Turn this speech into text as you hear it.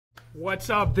What's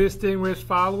up, THISTHINGRIPS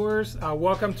followers?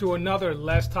 Welcome to another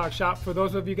Let's Talk Shop. For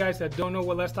those of you guys that don't know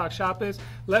what Let's Talk Shop is,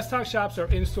 Let's Talk Shops are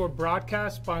in-store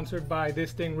broadcasts sponsored by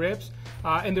THISTHINGRIPS,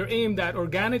 and they're aimed at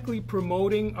organically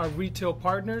promoting our retail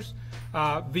partners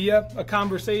via a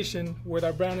conversation with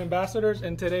our brand ambassadors.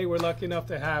 And today we're lucky enough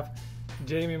to have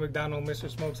Jamie McDonald, Mr.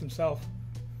 Smokes himself.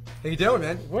 How you doing,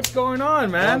 man? What's going on,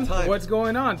 man? Long time. What's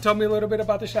going on? Tell me a little bit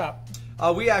about the shop.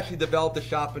 We actually developed the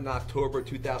shop in October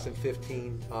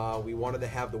 2015. We wanted to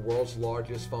have the world's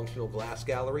largest functional glass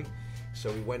gallery. So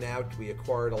we went out, we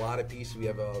acquired a lot of pieces. We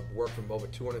have work from over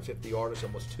 250 artists,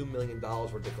 almost $2 million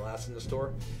worth of glass in the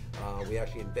store. We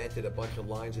actually invented a bunch of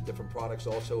lines of different products,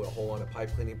 also a whole line of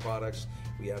pipe cleaning products.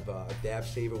 We have a dab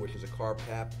saver, which is a carb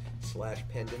tap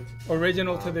 / pendant.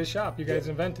 Original to this shop. You guys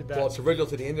invented that. Well, it's original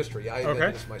to the industry. I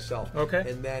invented this myself. Okay.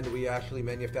 And then we actually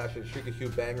manufactured a Sugar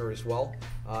Cube banger as well.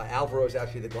 Alvaro is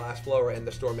actually the glass blower and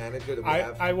the store manager that we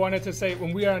have. I wanted to say,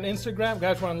 when we are on Instagram,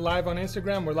 guys, we're on live on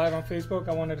Instagram, we're live on Facebook.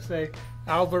 I wanted to say,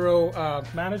 Alvaro,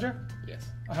 manager? Yes.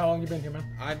 How long you been here, man?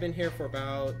 I've been here for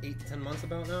about 8 to 10 months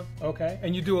about now. Okay.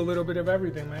 And you do a little bit of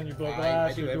everything, man. You blow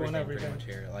glass, I do you're doing everything everything.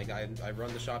 pretty much here. Like I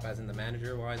run the shop as in the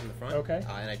manager wise in the front. Okay.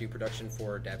 And I do production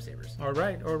for dab savers. All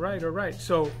right.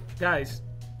 So, guys,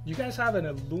 you guys have an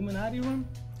Illuminati room?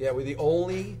 Yeah, we're the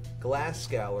only glass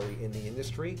gallery in the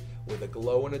industry with a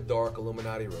glow-in-the-dark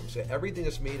Illuminati room. So everything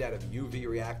is made out of UV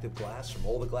reactive glass from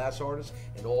all the glass artists,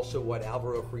 and also what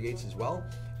Alvaro creates as well,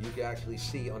 you can actually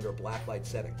see under a black light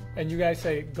setting. And you guys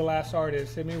say glass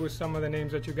artists. Hit me with some of the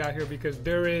names that you got here, because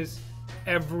there is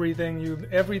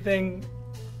everything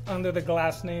under the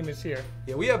glass name is here.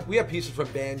 Yeah, we have pieces from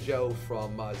Banjo,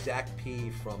 from Zach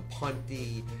P, from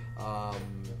Punty,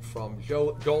 from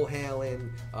Joel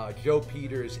Halen, Joe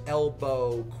Peters,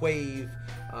 Elbow, Quave.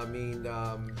 I mean,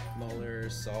 Muller,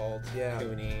 Salt, yeah,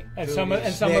 Cooney, And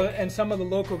some of the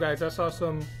local guys. I saw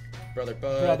some Brother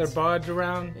Buds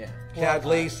around. Yeah. Chad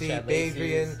Lacey, Chad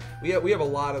Badrian. We have a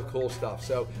lot of cool stuff.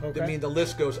 So Okay. I mean, the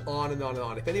list goes on and on and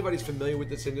on. If anybody's familiar with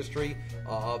this industry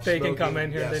of They smoking, can come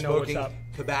in here, they know what's smoking up.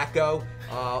 tobacco,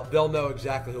 they'll know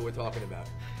exactly who we're talking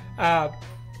about.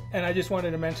 And I just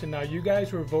wanted to mention now, you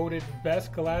guys were voted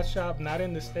best glass shop, not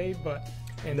in the state, but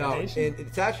in the nation?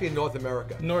 It's actually in North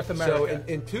America. North America.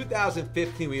 So in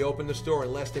 2015, we opened the store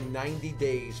in less than 90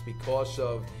 days because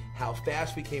of how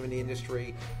fast we came in the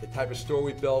industry, the type of store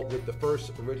we built with the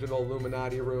first original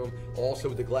Illuminati room, also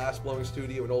with the glass blowing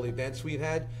studio and all the events we've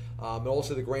had, and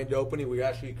also the grand opening. We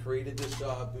actually created this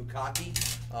bukkake,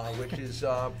 which is...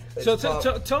 So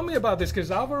tell me about this, because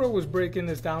Alvaro was breaking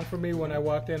this down for me when I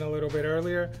walked in a little bit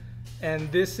earlier,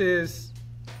 and this is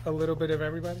a little bit of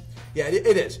everybody? Yeah,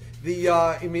 it is.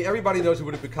 I mean, everybody knows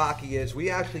what a bukkake is. We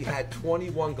actually had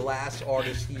 21 glass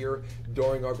artists here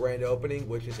during our grand opening,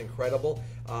 which is incredible.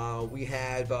 We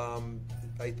had,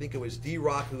 I think it was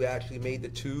D-Rock who actually made the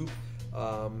tube.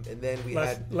 And then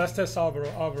Let's test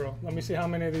Alvaro. Let me see how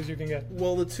many of these you can get.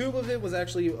 Well, the tube of it was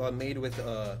actually made with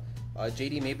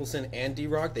JD Mapleson and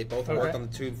D-Rock. They both worked on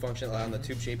the tube function, on the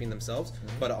tube shaping themselves.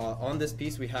 But on this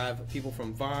piece, we have people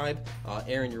from Vibe,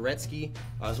 Aaron Uretsky,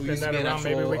 who used to be an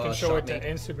actual maybe we can show it to shopmate.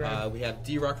 Instagram. We have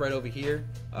D-Rock right over here.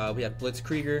 We have Blitz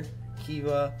Krieger,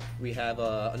 Kiva. We have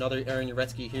another Aaron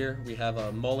Uretsky here. We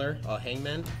have Muller,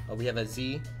 Hangman. We have a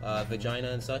Z,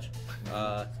 Vagina and such.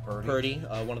 Purdy,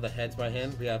 one of the heads by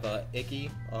him. We have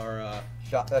Icky, our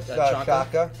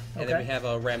Shaka. and then we have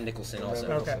Ram Nicholson also.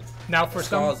 Okay. Now for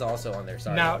Skull is also on there.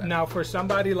 Sorry. Now for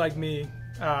somebody like me,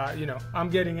 I'm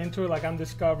getting into it. Like, I'm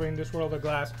discovering this world of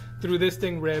glass through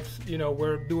THISTHINGRIPS.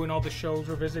 We're doing all the shows,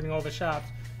 we're visiting all the shops,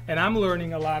 and I'm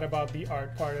learning a lot about the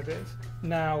art part of this.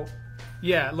 Now,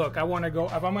 yeah, look, I want to go.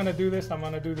 If I'm going to do this, I'm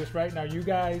going to do this right now. You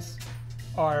guys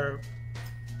are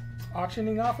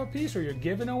auctioning off a piece, or you're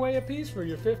giving away a piece for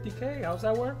your 50K. How's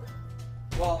that work?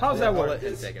 Well, how's that work?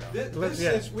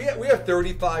 We have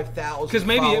 35,000. Because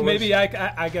maybe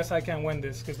I guess I can win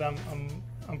this, because I'm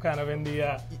kind of in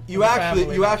the. You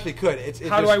actually could.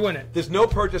 How do I win it? There's no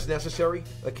purchase necessary.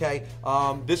 Okay.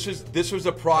 This was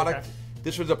a product. Okay.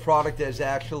 This was a product that is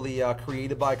actually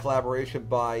created by collaboration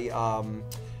by.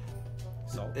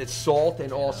 It's Salt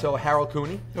and also Harold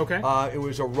Cooney. Okay. It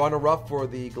was a runner-up for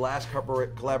the Glass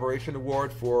Collaboration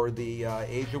Award for the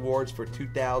Age Awards for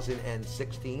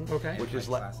 2016, which is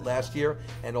last year,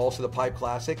 and also the Pipe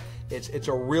Classic. It's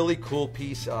a really cool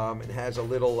piece. It has a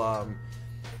little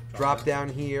drop down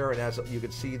here, and you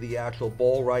can see the actual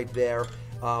bowl right there.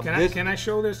 Can I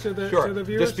show this to the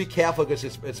viewers? Just be careful, because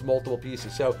it's multiple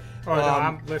pieces. So,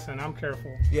 listen, I'm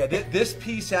careful. Yeah, this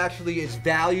piece actually is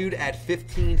valued at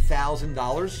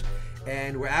 $15,000,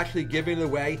 and we're actually giving it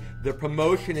away. The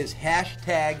promotion is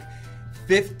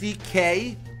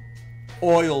 #50K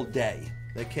oil day.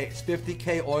 Okay, it's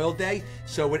 50K oil day.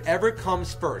 So whatever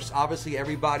comes first. Obviously,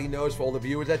 everybody knows, for all the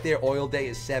viewers out there, oil day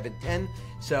is 7/10.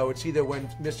 So it's either when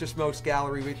Mr. Smoke's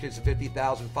gallery reaches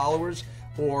 50,000 followers,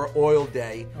 or oil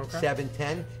day,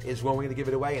 7/10 is when we're going to give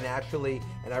it away. And actually,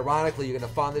 and ironically, you're going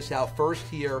to find this out first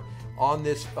here on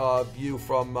this view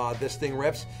from This Thing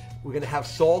Rips. We're going to have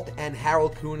Salt and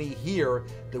Harold Cooney here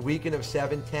the weekend of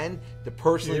 7/10 to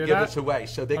personally give this away.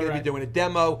 So they're going to be doing a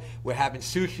demo. We're having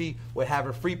sushi. We're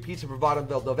having free pizza provided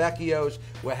by Del Vecchio's.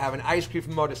 We're having ice cream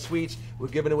from Motor Sweets. We're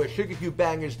giving away Sugar Cube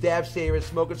Bangers, Dab Savers,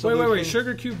 Smoking Solution. Wait.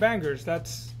 Sugar Cube Bangers.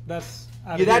 That's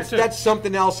that's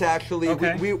something else actually.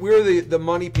 Okay. We're the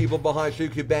money people behind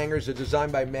Sugar Cube Bangers. They're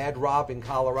designed by Mad Rob in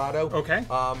Colorado. Okay.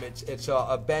 It's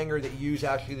a banger that you use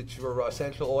actually for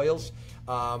essential oils.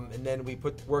 And then we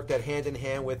work that hand in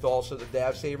hand with also the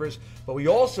Dab Savers. But we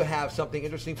also have something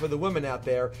interesting for the women out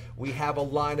there. We have a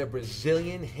line of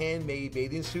Brazilian handmade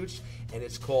bathing suits, and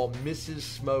it's called Mrs.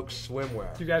 Smoke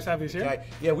Swimwear. Do you guys have these here? Okay.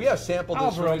 Yeah, we have sampled this.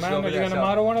 Alvaro, man, are you going to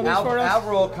model one of these for us?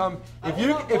 Alvaro, come. If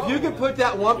you could put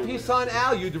that one piece on,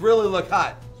 Al, you'd really look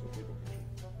hot.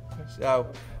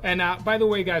 So. And by the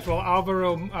way, guys, while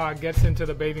Alvaro gets into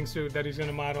the bathing suit that he's going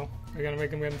to model, we're going to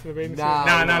make him get into the bathing suit?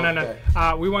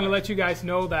 No. We want to let you guys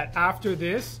know that after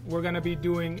this, we're going to be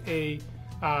doing a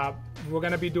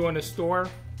store.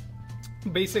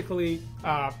 Basically,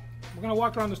 we're going to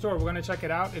walk around the store. We're going to check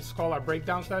it out. It's called our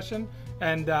breakdown session.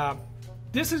 And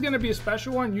this is going to be a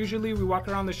special one. Usually we walk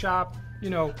around the shop. You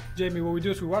know, Jamie, what we do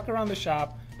is we walk around the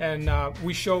shop and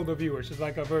we show the viewers. It's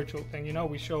like a virtual thing. You know,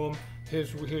 we show them,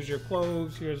 here's your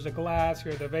clothes, here's the glass,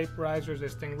 here's the vaporizers,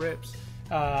 this thing rips.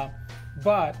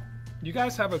 But you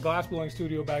guys have a glass blowing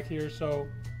studio back here, so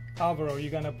Alvaro, you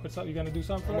gonna do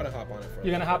something for us? I'm gonna hop on it for us.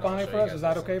 You're gonna hop on it for us? Is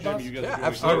that okay, boss? Jimmy, you guys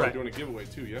absolutely. doing a giveaway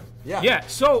too, yeah? Yeah.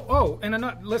 So,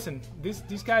 listen,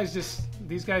 these guys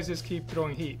just keep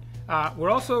throwing heat.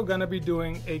 We're also gonna be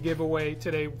doing a giveaway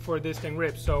today for This Thing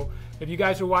Rips. So if you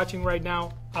guys are watching right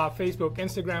now, Facebook,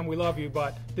 Instagram, we love you,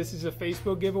 but this is a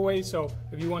Facebook giveaway. So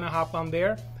if you wanna hop on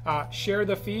there, share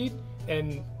the feed,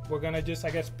 and we're gonna just,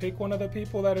 I guess, pick one of the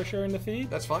people that are sharing the feed.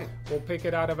 That's fine. We'll pick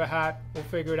it out of a hat. We'll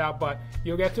figure it out. But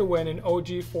you'll get to win an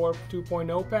OG 4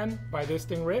 2.0 pen by This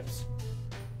Thing Rips.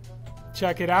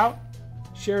 Check it out.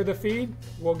 Share the feed.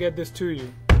 We'll get this to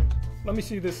you. Let me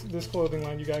see this clothing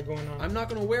line you got going on. I'm not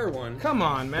gonna wear one. Come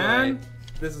on, man.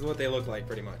 This is what they look like,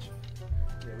 pretty much.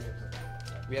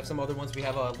 We have some other ones. We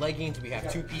have leggings. We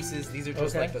have 2 pieces. These are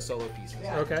just like the solo pieces.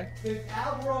 Yeah. Okay. If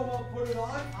Alvaro won't put it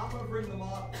on, I'm gonna bring the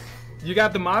model. You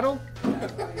got the model?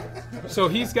 So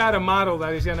he's got a model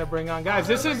that he's gonna bring on, guys.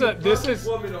 This is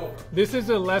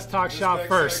a Let's Talk Shop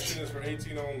first.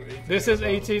 This is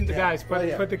 18. Guys,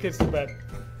 put the kids to bed.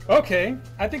 Okay,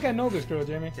 I think I know this girl,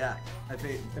 Jamie. Yeah,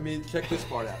 I mean, check this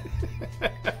part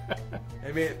out. I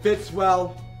mean, it fits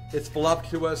well. It's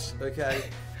voluptuous. Okay.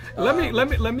 Let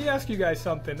me ask you guys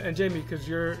something, and Jamie, because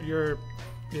you're,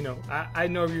 you know, I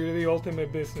know you're the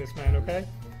ultimate businessman. Okay.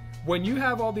 When you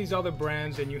have all these other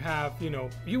brands and you have, you know,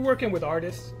 you're working with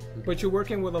artists, but you're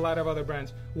working with a lot of other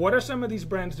brands. What are some of these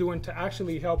brands doing to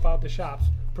actually help out the shops,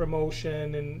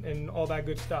 promotion and all that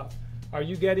good stuff? Are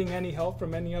you getting any help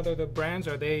from any other brands?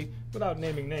 Are they, without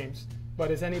naming names,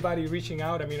 but is anybody reaching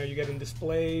out? I mean, are you getting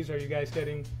displays? Are you guys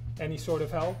getting any sort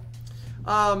of help?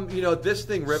 You know, This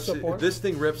Thing Rips. Support? This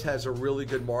Thing Rips has a really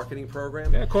good marketing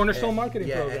program. Yeah, Cornerstone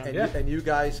marketing program. And you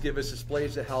guys give us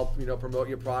displays to help, you know, promote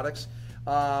your products.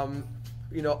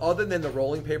 You know, other than the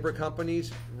rolling paper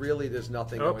companies, really there's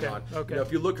nothing going on. Okay. You know,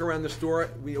 if you look around the store,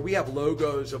 we have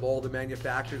logos of all the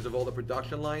manufacturers of all the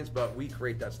production lines, but we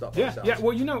create that stuff ourselves. Yeah.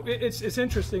 Well, you know, it's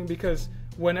interesting because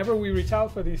whenever we reach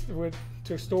out for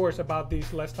to stores about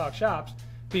these Let's Talk shops,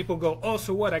 people go, oh,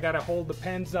 so what? I got to hold the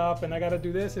pens up and I got to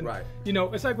do this. And, you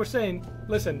know, it's like we're saying,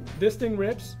 listen, This Thing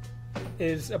Rips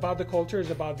is about the culture,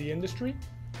 is about the industry,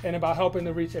 and about helping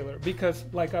the retailer. Because,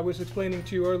 like I was explaining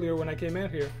to you earlier when I came out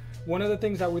here, one of the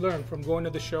things that we learned from going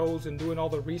to the shows and doing all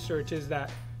the research is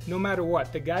that no matter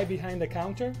what, the guy behind the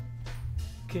counter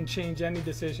can change any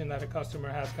decision that a customer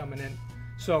has coming in.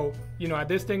 So, you know, at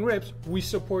This Thing Rips, we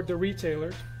support the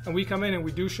retailers, and we come in and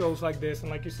we do shows like this, and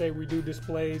like you say, we do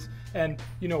displays, and,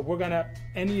 you know, we're gonna,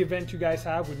 any event you guys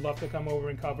have, we'd love to come over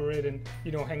and cover it and,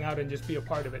 you know, hang out and just be a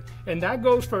part of it. And that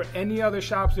goes for any other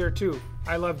shops there too.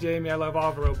 I love Jamie, I love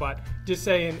Alvaro, but just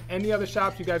saying, any other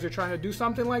shops you guys are trying to do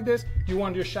something like this, you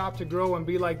want your shop to grow and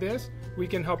be like this, we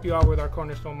can help you out with our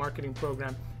Cornerstone marketing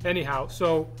program. Anyhow,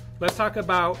 so let's talk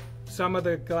about some of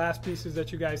the glass pieces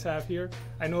that you guys have here.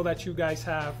 I know that you guys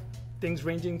have things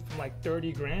ranging from like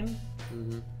 30 grand.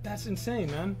 That's insane,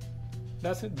 man.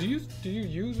 That's it. Do you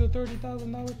use a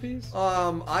 $30,000 piece?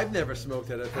 I've never smoked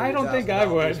at a $30,000 I don't think I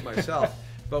would. piece myself.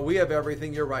 But we have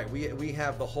everything. You're right. We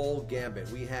have the whole gambit.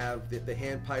 We have the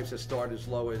hand pipes that start as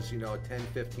low as, $10,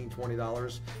 $15,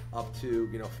 $20 up to,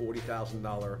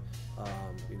 $40,000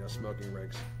 smoking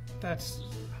rigs. That's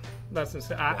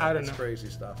insane. I don't know. It's crazy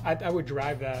stuff. I would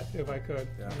drive that if I could.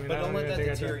 Yeah. I mean, But I don't let even that think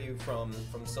I'd deter drive- you from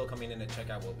still coming in to check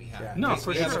out what we have. Yeah. No, we, for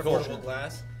we have sure, a for functional sure.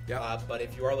 glass. Yep. But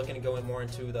if you are looking to go in more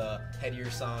into the headier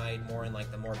side, more in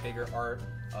like the more bigger art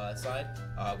side,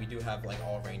 we do have like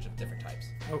all range of different types.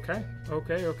 Okay.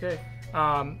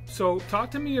 So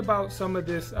talk to me about some of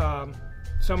this,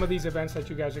 some of these events that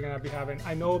you guys are going to be having.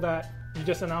 I know that you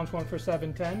just announced one for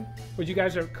 710, but you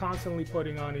guys are constantly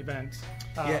putting on events.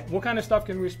 Yeah. What kind of stuff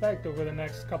can we expect over the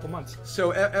next couple months?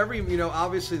 So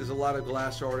obviously there's a lot of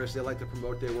glass artists. They like to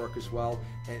promote their work as well.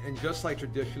 And just like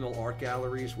traditional art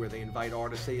galleries where they invite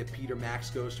artists, say if Peter Max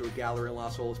goes to a gallery in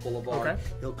Los Olas Boulevard, Okay.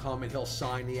 he'll come and he'll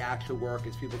sign the actual work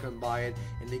as people come buy it,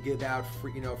 and they give out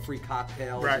free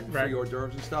cocktails Right, and right. free hors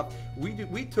d'oeuvres and stuff.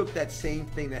 We took that same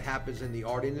thing that happens in the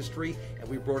art industry and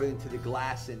we brought it into the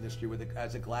glass industry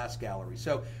as a glass gallery.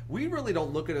 So we really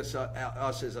don't look at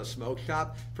us as a smoke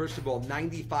shop. First of all,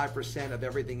 95% of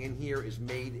everything in here is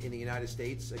made in the United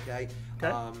States. Okay.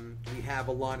 We have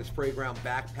a line of spray ground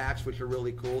backpacks, which are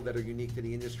really cool, that are unique to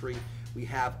the industry. We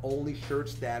have only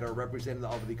shirts that are representative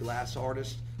of the glass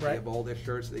artists. Right. We have all their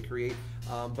shirts they create.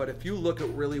 But if you look at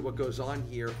really what goes on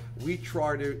here, we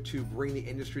try to bring the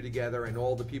industry together and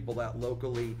all the people that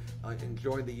locally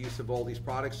enjoy the use of all these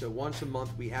products. So once a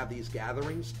month we have these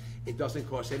gatherings. It doesn't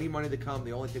cost any money to come.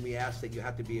 The only thing we ask that you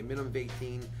have to be a minimum of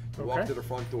 18 to walk Okay. to the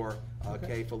front door,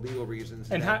 okay, for legal reasons.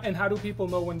 And then- how do people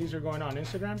know when these are going on?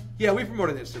 Instagram? Yeah, we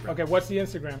promote on Instagram. Okay, what's the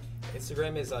Instagram?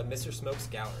 Instagram is Mr. Smokes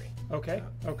Gallery. Okay.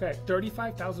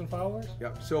 35,000 followers?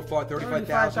 Yep. So far, 35,000.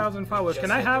 35,000 followers. Just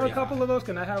Can I hit have a 35. couple of those?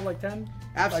 Can I have like 10?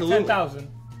 Absolutely. Like 10,000.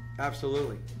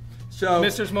 Absolutely. So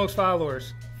Mr. Smokes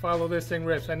followers, follow This Thing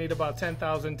Rips. I need about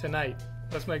 10,000 tonight.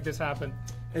 Let's make this happen.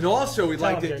 And also, we'd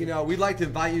like Tell to, them, we'd like to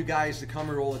invite you guys to come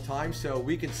here all the time, so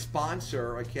we can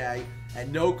sponsor, okay, at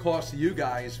no cost to you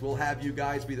guys. We'll have you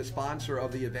guys be the sponsor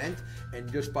of the event, and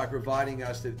just by providing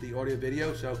us the audio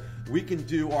video, so we can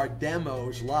do our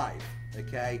demos live,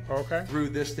 okay, Okay. through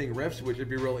This Thing Rips, which would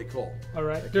be really cool. All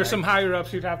right. Okay. There's some higher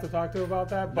ups you'd have to talk to about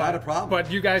that. But, Not a problem.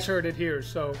 But you guys heard it here.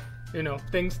 So,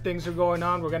 things are going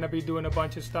on. We're going to be doing a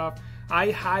bunch of stuff.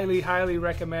 I highly, highly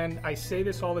recommend, I say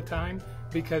this all the time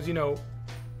because,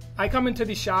 I come into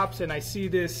these shops and I see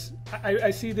this, I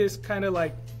see this kind of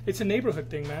like, it's a neighborhood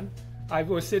thing, man. I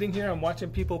was sitting here, I'm watching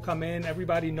people come in,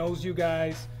 everybody knows you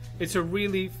guys. It's a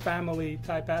really family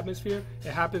type atmosphere.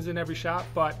 It happens in every shop,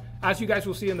 but as you guys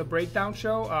will see in the breakdown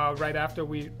show, right after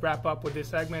we wrap up with this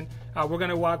segment, we're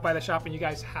gonna walk by the shop and you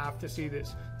guys have to see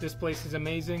this. This place is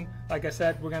amazing. Like I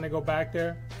said, we're gonna go back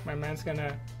there. My man's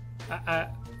gonna,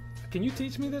 can you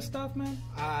teach me this stuff, man?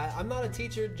 I'm not a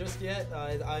teacher just yet.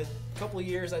 A couple of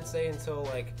years, I'd say, until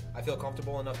I feel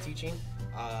comfortable enough teaching.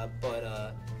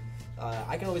 But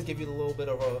I can always give you a little bit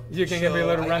of a. You can give me a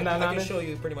little rundown I on can it? show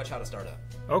you pretty much how to start up.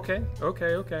 Okay.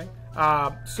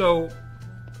 So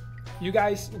you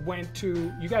guys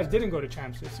didn't go to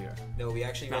Champs this year. No, we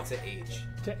actually went to Age.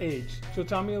 To Age. So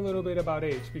tell me a little bit about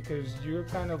Age because you're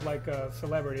kind of like a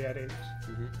celebrity at Age.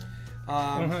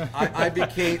 I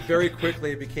became very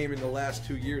quickly. It became in the last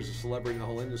 2 years a celebrity in the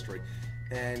whole industry,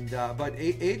 and but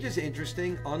Age is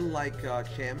interesting. Unlike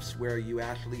Champs, where you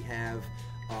actually have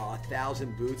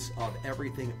 1,000 booths of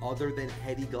everything other than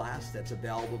heady glass that's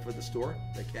available for the store.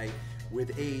 Okay,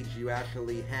 with Age, you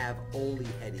actually have only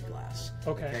heady glass.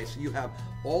 Okay. So you have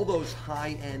all those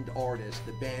high-end artists,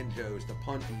 the Banjos, the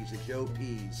Punties, the Joe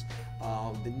P's,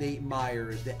 the Nate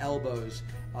Myers, the Elbows.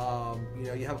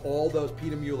 You have all those,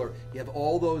 Peter Mueller. You have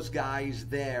all those guys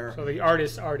there. So the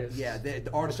artists. Yeah, the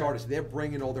artists. They're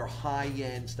bringing all their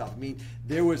high-end stuff. I mean,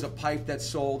 there was a pipe that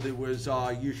sold. It was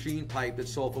Eugene pipe that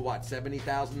sold for what,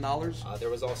 $70,000? There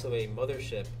was also a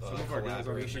Mothership Some of our guys on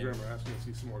collaboration. Instagram are asking to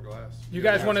see some more glass. You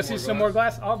guys want to see some more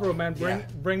glass? Alvaro, man,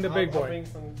 bring the big I'll boy. bring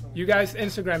some- You guys,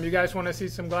 Instagram, you guys want to see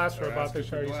some glass? We're They're about to asking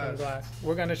show for you some glass. glass.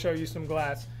 We're going to show you some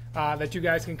glass that you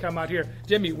guys can come out here.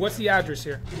 Jimmy, what's the address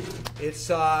here? It's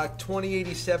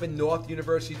 2087 North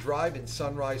University Drive in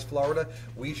Sunrise, Florida.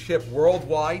 We ship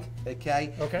worldwide,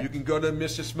 okay? Okay. You can go to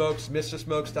Mr. Smokes,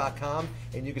 MrSmokes.com,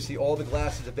 and you can see all the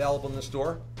glasses available in the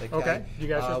store, okay? Okay. You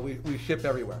guys are- we ship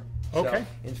everywhere. Okay.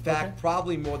 So, in fact, Okay.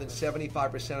 probably more than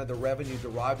 75% of the revenue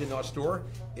derived in our store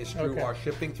is through Okay. our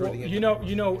shipping through Well, the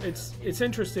internet. it's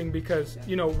interesting because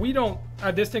we don't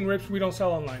at This Thing Rips, we don't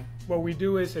sell online. What we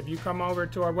do is if you come over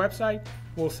to our website,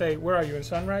 we'll say, where are you in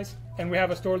Sunrise? and we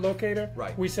have a store locator,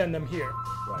 Right. we send them here.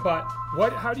 Right.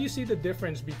 But how do you see the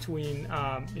difference between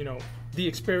the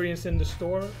experience in the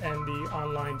store and the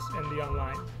online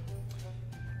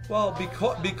Well,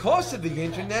 because of the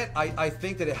internet, I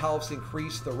think that it helps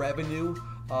increase the revenue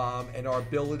and our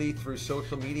ability through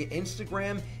social media.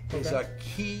 Instagram is Okay. a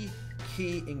key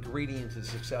ingredient to the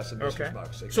success of Mr.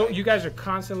 Smokes. Okay? So you guys are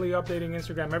constantly updating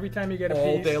Instagram. Every time you get a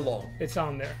all piece, day long, it's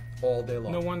on there. all day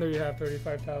long. No wonder you have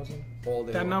 35,000. All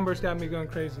day That long. number's got me going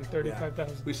crazy.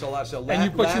 35,000. We saw lots of. And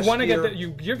you want to year,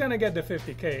 get you're gonna get the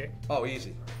 50K. Oh,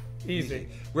 easy. Easy.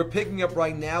 We're picking up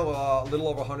right now a little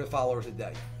over 100 followers a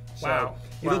day. So Wow.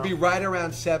 It'll Wow. be right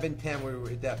around 7-10 when we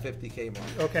hit that 50K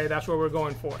mark. Okay, that's what we're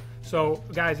going for. So,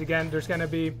 guys, again, there's going to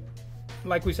be,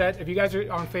 like we said, if you guys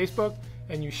are on Facebook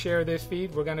and you share this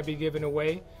feed, we're going to be giving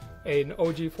away an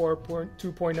OG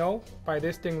 4.2.0 by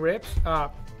This Thing Rips.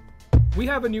 We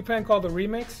have a new pen called the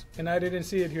Remix, and I didn't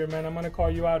see it here, man. I'm going to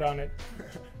call you out on it.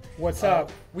 What's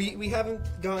up? We haven't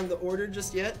gotten the order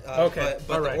just yet. Okay,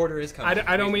 but all the right. order is coming.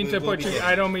 I don't mean to we'll put be you. getting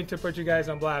I it. don't mean to put you guys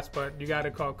on blast, but you got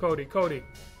to call Cody. Cody,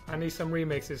 I need some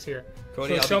remixes here.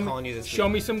 Cody, I'll show be me, calling you this Show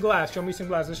week. me some glass. Show me some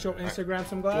glass. Let's show Instagram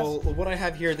some glass. Well, what I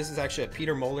have here, this is actually a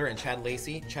Peter Moeller and Chad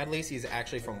Lacey. Chad Lacey is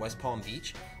actually from West Palm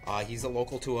Beach. He's a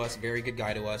local to us, very good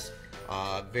guy to us.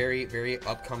 Very, very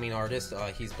upcoming artist.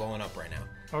 He's blowing up right now.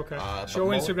 Okay. but Show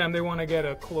Mueller- Instagram. They want to get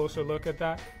a closer look at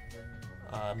that.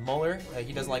 Mueller,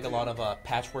 he does like a lot of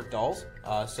patchwork dolls.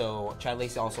 So Chad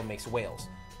Lacey also makes whales.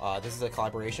 This is a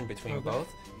collaboration between Okay.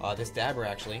 both. This dabber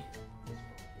actually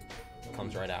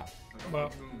comes right out.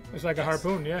 Well, it's like a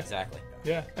harpoon, yeah. Exactly.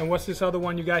 Yeah. And what's this other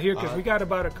one you got here? Because we got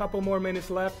about a couple more minutes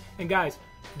left. And guys,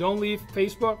 don't leave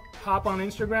Facebook. Hop on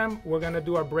Instagram. We're gonna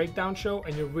do our breakdown show,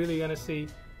 and you're really gonna see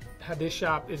how this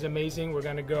shop is amazing. We're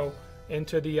gonna go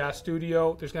into the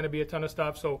studio. There's gonna be a ton of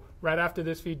stuff. So right after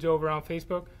this feed's over on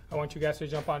Facebook, I want you guys to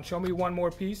jump on. Show me one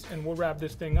more piece, and we'll wrap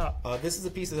this thing up. This is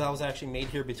a piece that was actually made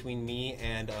here between me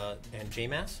and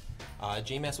JMass.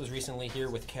 JMass was recently here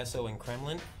with Kesso and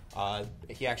Kremlin.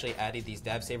 He actually added these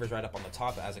dab savers right up on the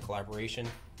top as a collaboration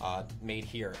made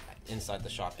here inside the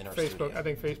shop in our Facebook. studio. I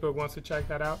think Facebook wants to check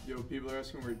that out. Yo, people are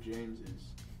asking where James is.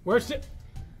 Where's it?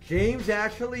 James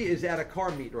actually is at a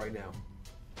car meet right now.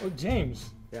 Oh, James.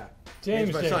 Yeah.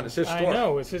 James, my son. It's his I store.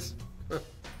 know. It's his.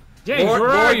 James, Lord- where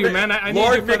are Lord you, Mc- man? I need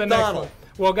Lord you for the next McDonald. one.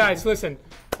 Well, guys, listen.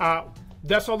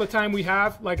 That's all the time we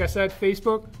have. Like I said,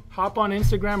 Facebook. Hop on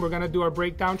Instagram. We're gonna do our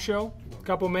breakdown show. A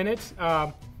couple minutes.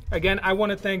 Again, I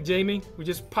want to thank Jamie, who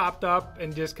just popped up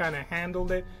and just kind of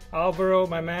handled it. Alvaro,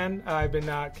 my man, I've been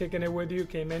kicking it with you.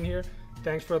 Came in here.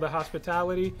 Thanks for the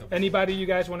hospitality. Anybody you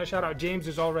guys want to shout out? James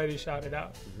is already shouted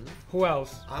out. Who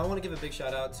else? I want to give a big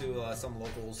shout out to some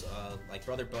locals, like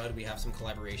Brother Bud. We have some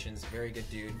collaborations. Very good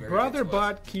dude. Very Brother good to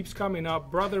us. Bud keeps coming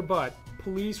up. Brother Bud,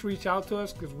 please reach out to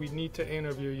us because we need to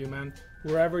interview you, man.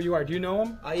 Wherever you are. Do you know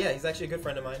him? Yeah, he's actually a good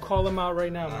friend of mine. Call him out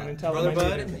right now, man, and tell Brother him I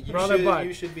Bud, need him. you Brother should, Bud,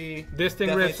 you should be this thing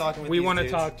definitely rips. talking with We these want to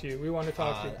dudes. talk to you. We want to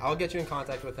talk to you. I'll get you in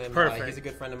contact with him. Perfect. He's a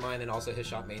good friend of mine, and also his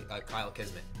shopmate, Kyle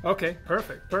Kismet. Okay,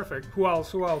 perfect. Who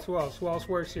else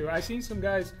works here? I seen some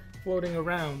guys floating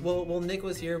around. Well, Nick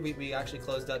was here. We actually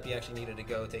closed up. He actually needed to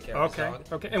go take care of his dog.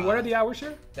 Okay. And what are the hours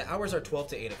here? The hours are 12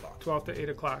 to 8 o'clock. 12 to 8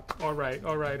 o'clock. All right.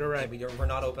 And we're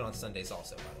not open on Sundays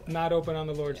also, by the way. Not open on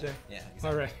the Lord's Day. Yeah, exactly.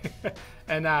 All right.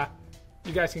 And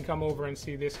you guys can come over and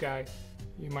see this guy.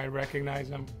 You might recognize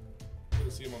him. You'll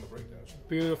see him on the breakdown show.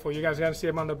 Beautiful. You guys got to see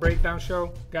him on the breakdown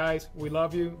show. Guys, we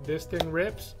love you. This thing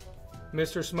rips.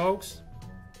 Mr. Smokes.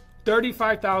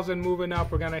 35,000 moving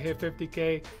up. We're going to hit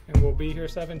 50K and we'll be here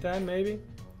 7:10 maybe.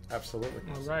 Absolutely.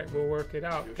 All right, we'll work it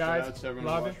out. Yo, Guys, shout out to everyone who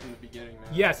love watched it. from the beginning, man.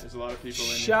 Yes. There's a lot of people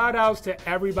in Shout outs to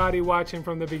everybody watching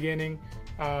from the beginning.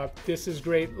 This is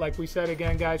great. Like we said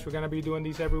again, guys, we're going to be doing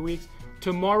these every week.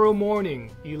 Tomorrow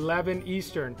morning, 11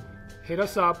 Eastern. Hit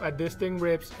us up at This Thing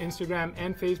Rips, Instagram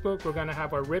and Facebook. We're going to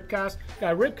have our Ripcast.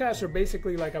 Ripcasts are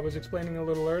basically, like I was explaining a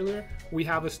little earlier, we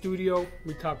have a studio,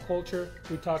 we talk culture,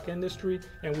 we talk industry,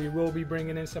 and we will be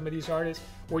bringing in some of these artists.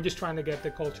 We're just trying to get the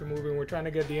culture moving. We're trying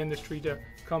to get the industry to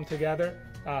come together.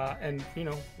 And, you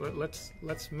know, let's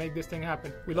make this thing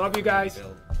happen. We love you guys.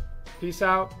 Peace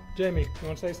out. Jamie, you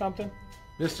want to say something?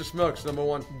 Mr. Smokes,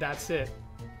 #1. That's it.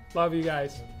 Love you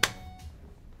guys.